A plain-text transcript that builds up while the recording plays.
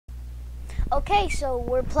Okay, so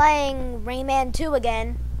we're playing Rayman 2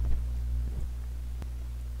 again.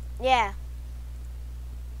 Yeah.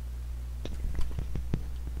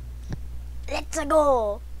 Let's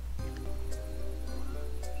go.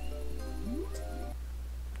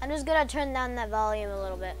 I'm just gonna turn down that volume a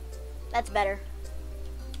little bit. That's better.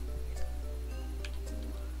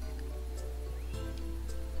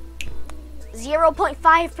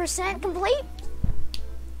 .5% complete?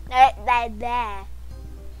 That.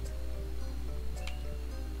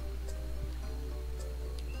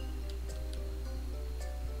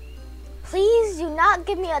 Please do not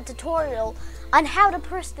give me a tutorial on how to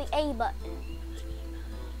press the A button.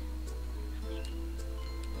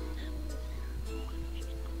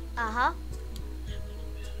 Uh-huh.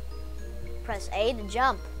 Press A to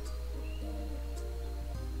jump.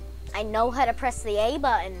 I know how to press the A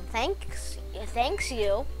button. Thanks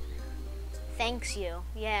you. Thanks you.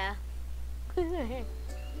 Yeah.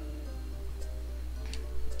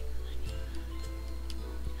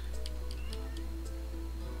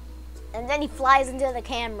 And then he flies into the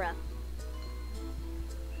camera.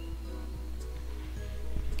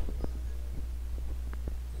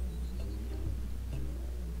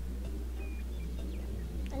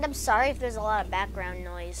 And I'm sorry if there's a lot of background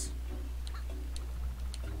noise.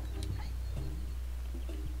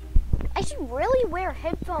 I should really wear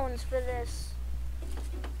headphones for this.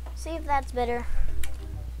 See if that's better.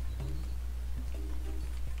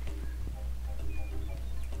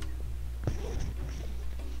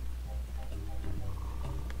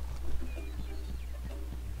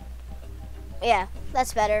 Yeah,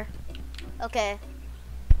 that's better. Okay.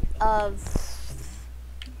 I'm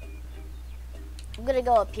gonna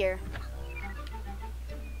go up here.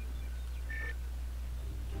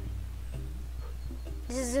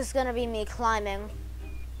 This is just gonna be me climbing.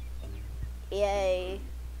 Yay.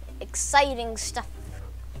 Exciting stuff.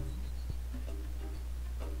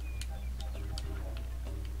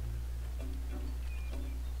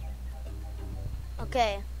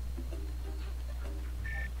 Okay.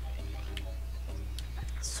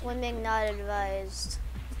 Swimming not advised.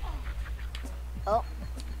 Oh.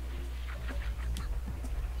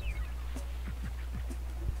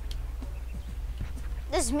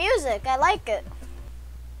 This music, I like it.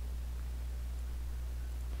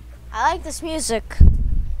 I like this music.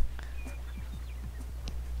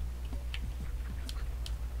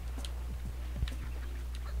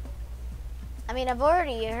 I mean, I've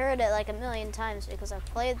already heard it like a million times because I've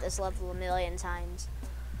played this level a million times.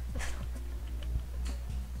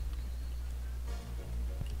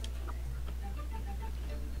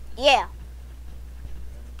 Yeah.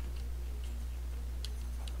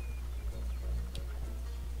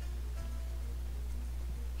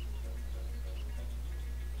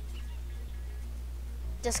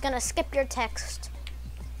 Just gonna skip your text.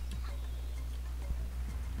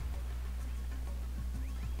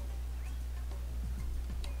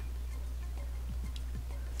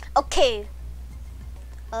 Okay.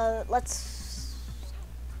 Let's...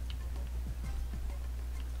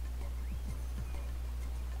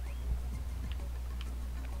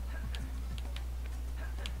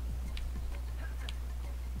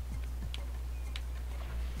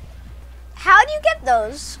 How do you get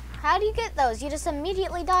those? How do you get those? You just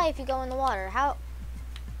immediately die if you go in the water. How?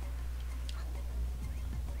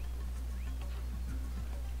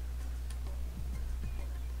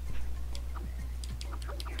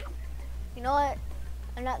 You know what?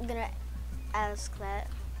 I'm not gonna ask that.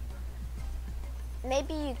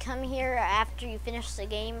 Maybe you come here after you finish the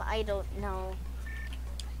game. I don't know.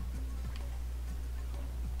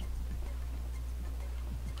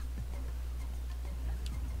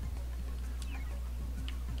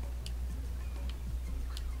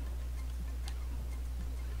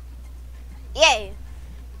 Yay!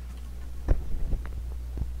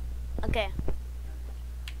 Okay.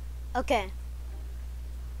 Okay.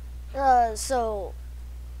 So...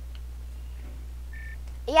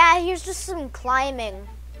 Yeah, here's just some climbing.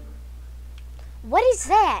 What is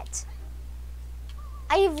that?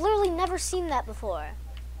 I've literally never seen that before.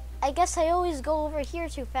 I guess I always go over here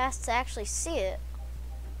too fast to actually see it.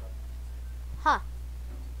 Huh.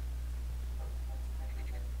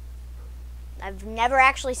 I've never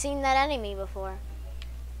actually seen that enemy before.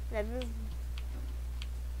 Never.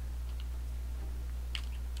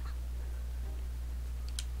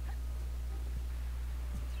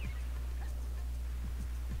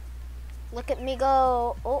 Look at me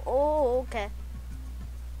go. Oh, okay.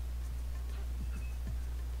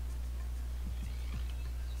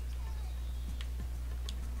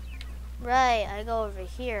 Right, I go over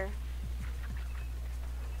here.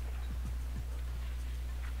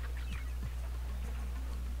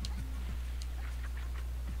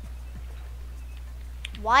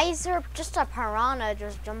 Why is there just a piranha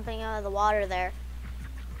just jumping out of the water there?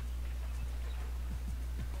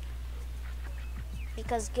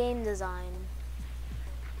 Because game design.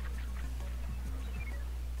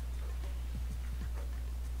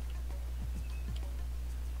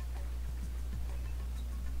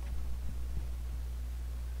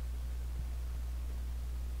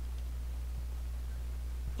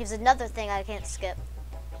 Here's another thing I can't skip.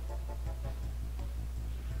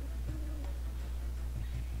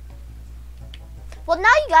 Well,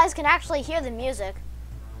 now you guys can actually hear the music.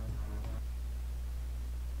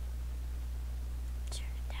 Turn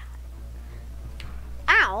it down.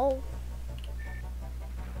 Ow!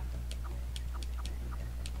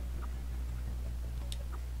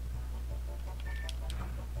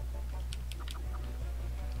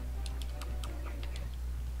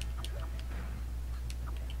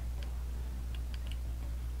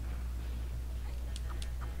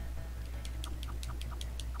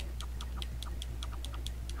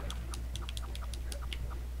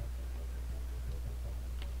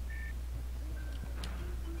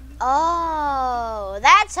 Oh,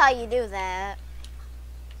 that's how you do that.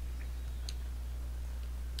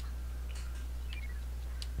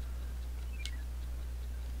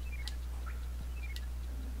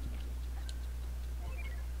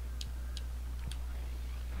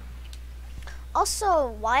 Also,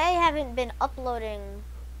 why I haven't been uploading,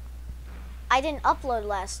 I didn't upload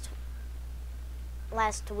last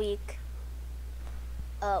week,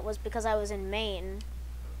 was because I was in Maine.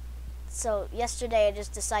 So yesterday I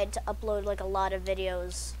just decided to upload like a lot of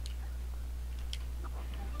videos.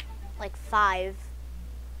 Like 5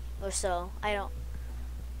 or so. I don't.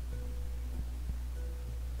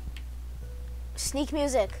 Sneak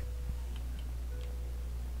music.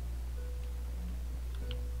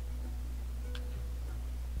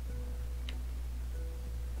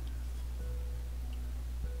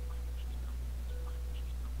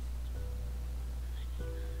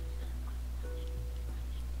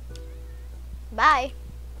 Bye.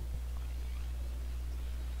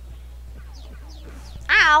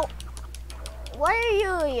 Ow! What are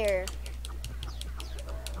you here?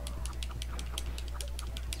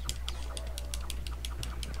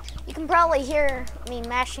 You can probably hear me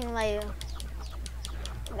mashing the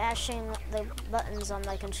buttons on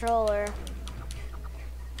my controller.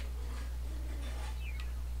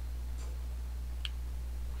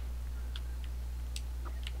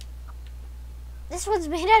 This one's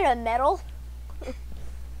made out of metal.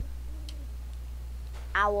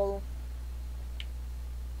 Owl.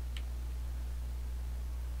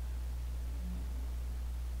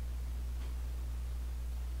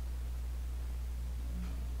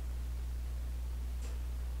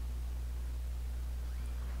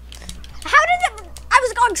 How did it? I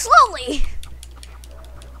was going slowly.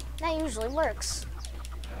 That usually works.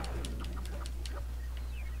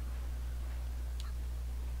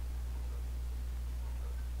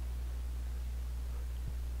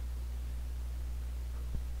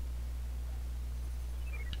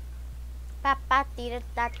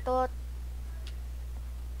 Papatiratat.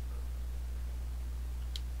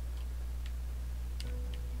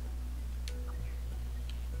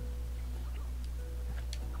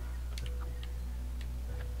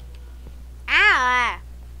 Ah!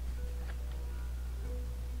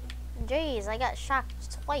 Jeez, I got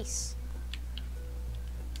shocked twice.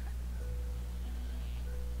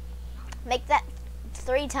 Make that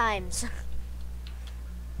 3 times.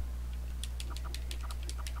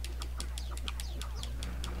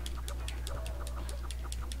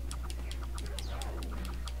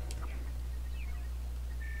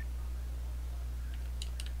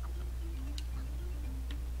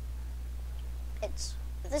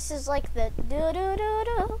 This is like the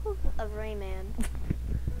do-do-do-do of Rayman.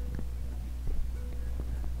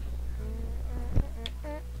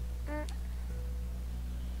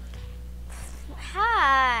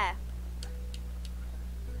 Ha!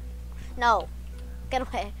 No. Get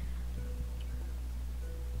away.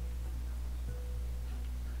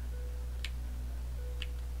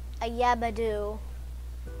 A yabadoo.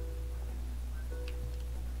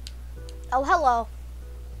 Oh, hello.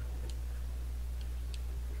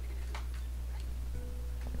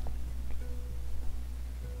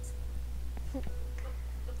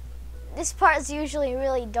 This part is usually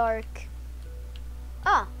really dark.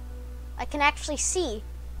 Ah, I can actually see.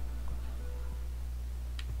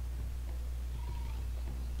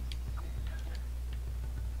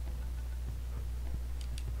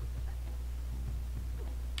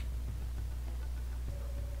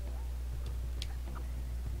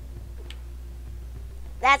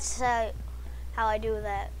 That's how I do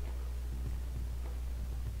that.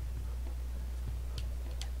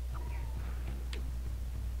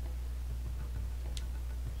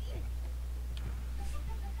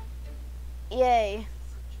 Yay.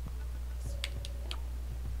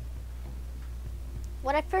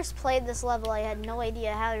 When I first played this level, I had no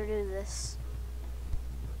idea how to do this.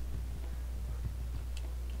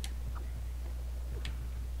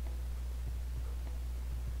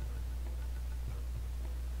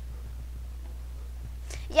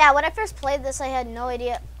 Yeah, when I first played this, I had no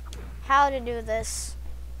idea how to do this.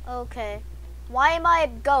 Okay. Why am I a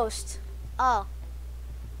ghost? Oh.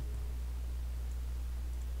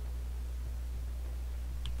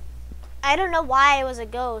 I don't know why I was a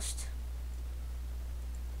ghost.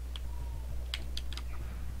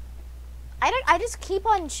 I just keep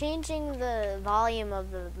on changing the volume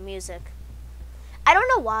of the music. I don't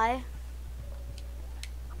know why.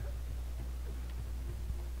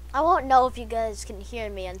 I won't know if you guys can hear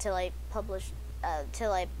me until I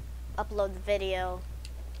till I upload the video.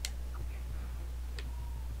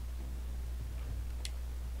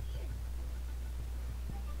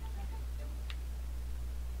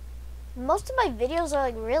 Most of my videos are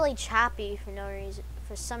like really choppy for no reason,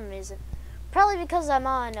 for some reason. Probably because I'm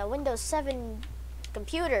on a Windows 7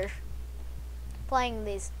 computer playing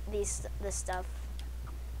this stuff.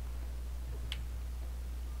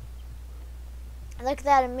 Like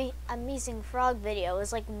that Amazing Frog video. It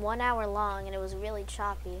was like 1 hour long and it was really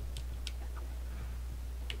choppy.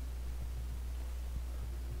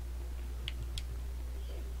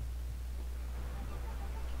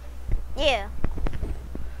 Yeah.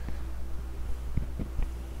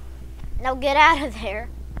 Now get out of there.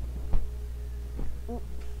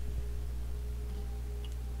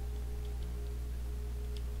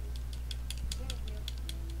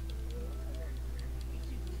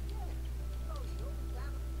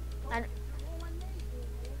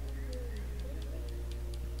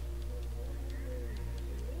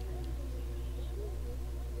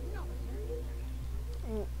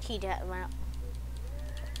 He went out.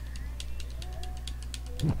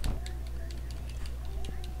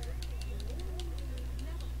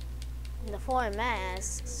 The 4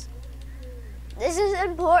 masks. This is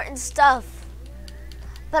important stuff,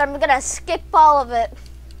 but I'm gonna skip all of it.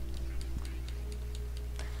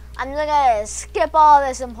 I'm gonna skip all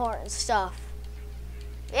this important stuff.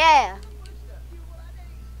 Yeah.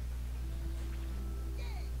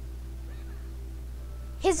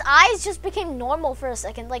 His eyes just became normal for a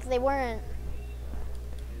second, like they weren't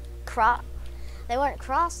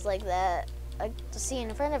crossed like that, like to see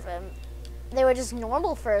in front of him. They were just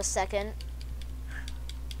normal for a second,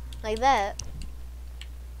 like that.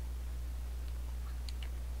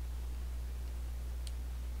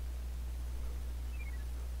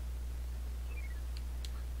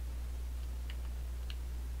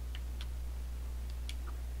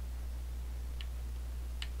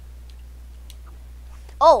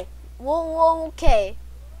 Oh, whoa, okay.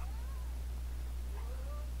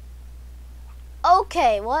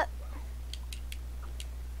 Okay, what?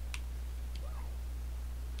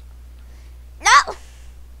 No!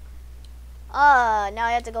 Now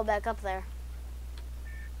I have to go back up there.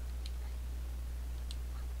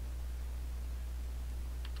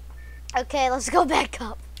 Okay, let's go back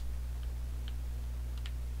up.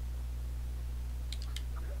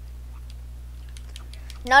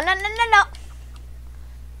 No.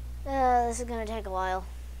 This is gonna take a while.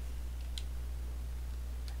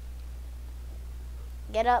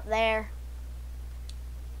 Get up there.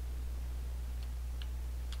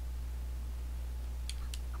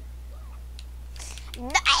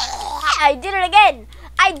 I did it again!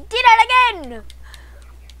 I did it again!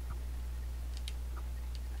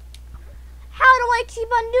 How do I keep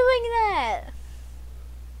on doing that?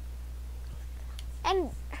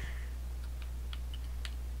 And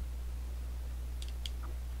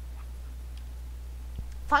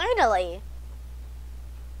finally,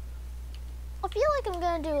 I feel like I'm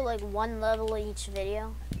gonna do like 1 level each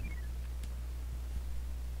video.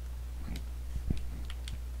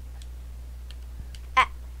 Ah,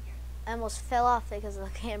 I almost fell off because of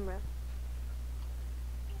the camera.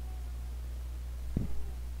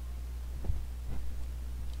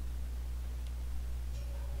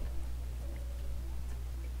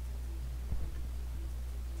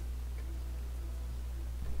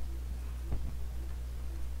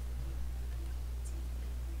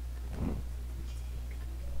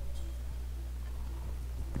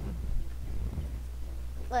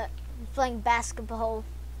 Look, I'm playing basketball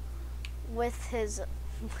with his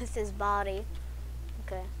body.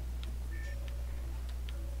 Okay.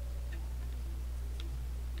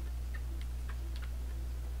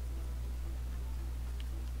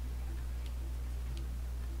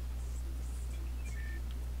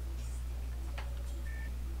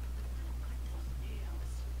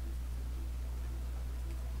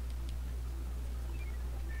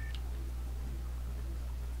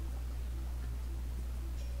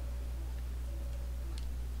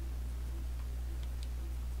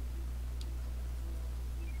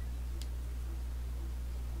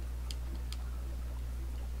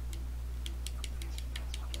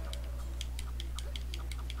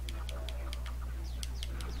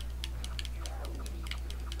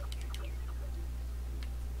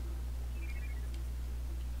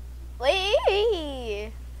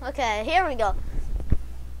 Okay, here we go.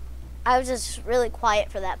 I was just really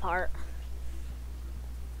quiet for that part.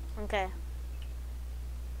 Okay.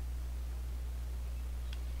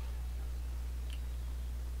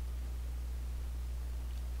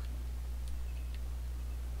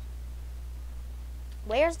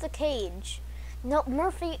 Where's the cage? No,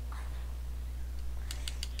 Murphy.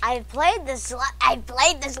 I've played this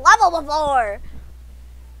level before.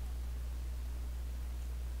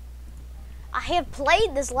 I have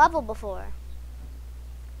played this level before.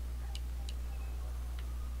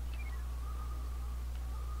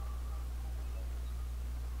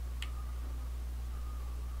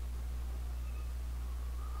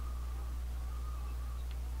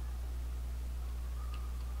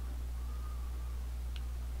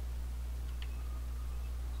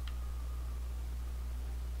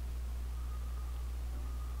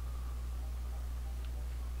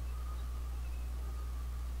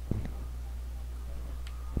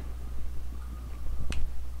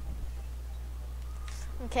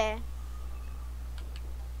 Okay.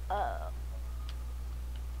 Oh,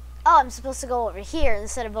 I'm supposed to go over here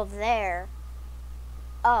instead of over there.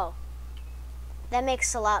 Oh. That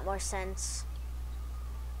makes a lot more sense.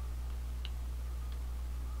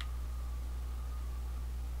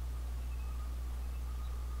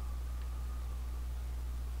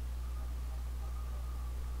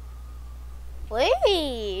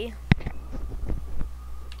 Wee!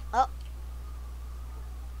 Oh.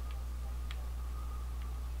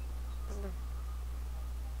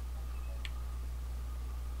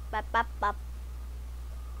 Bop, bop, bop.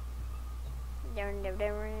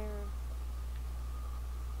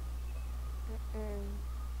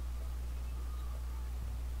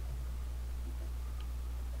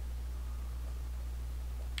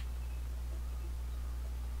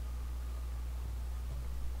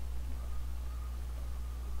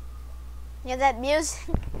 Yeah, that music.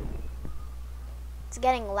 It's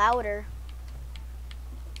getting louder.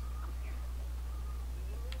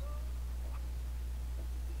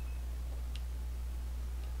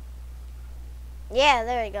 Yeah,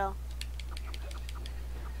 there we go.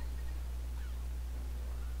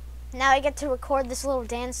 Now I get to record this little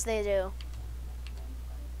dance they do.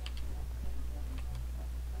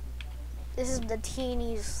 This is the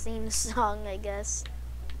Teenies theme song, I guess.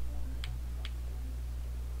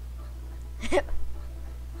 I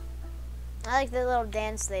like the little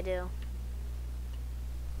dance they do.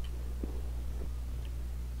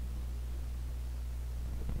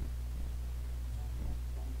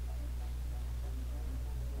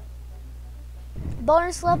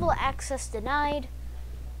 Bonus level access denied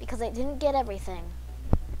because I didn't get everything.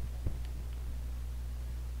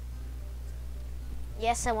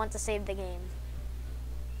 Yes, I want to save the game.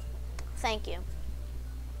 Thank you.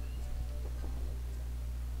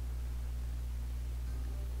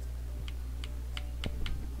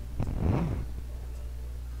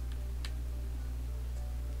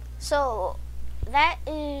 So, that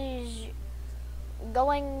is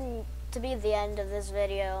going to be the end of this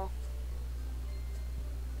video.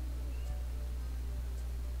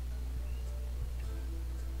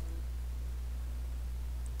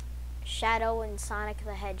 Shadow and Sonic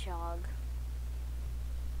the Hedgehog.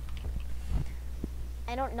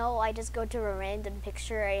 I don't know, I just go to a random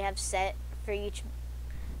picture I have set for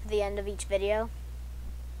the end of each video.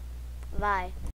 Bye.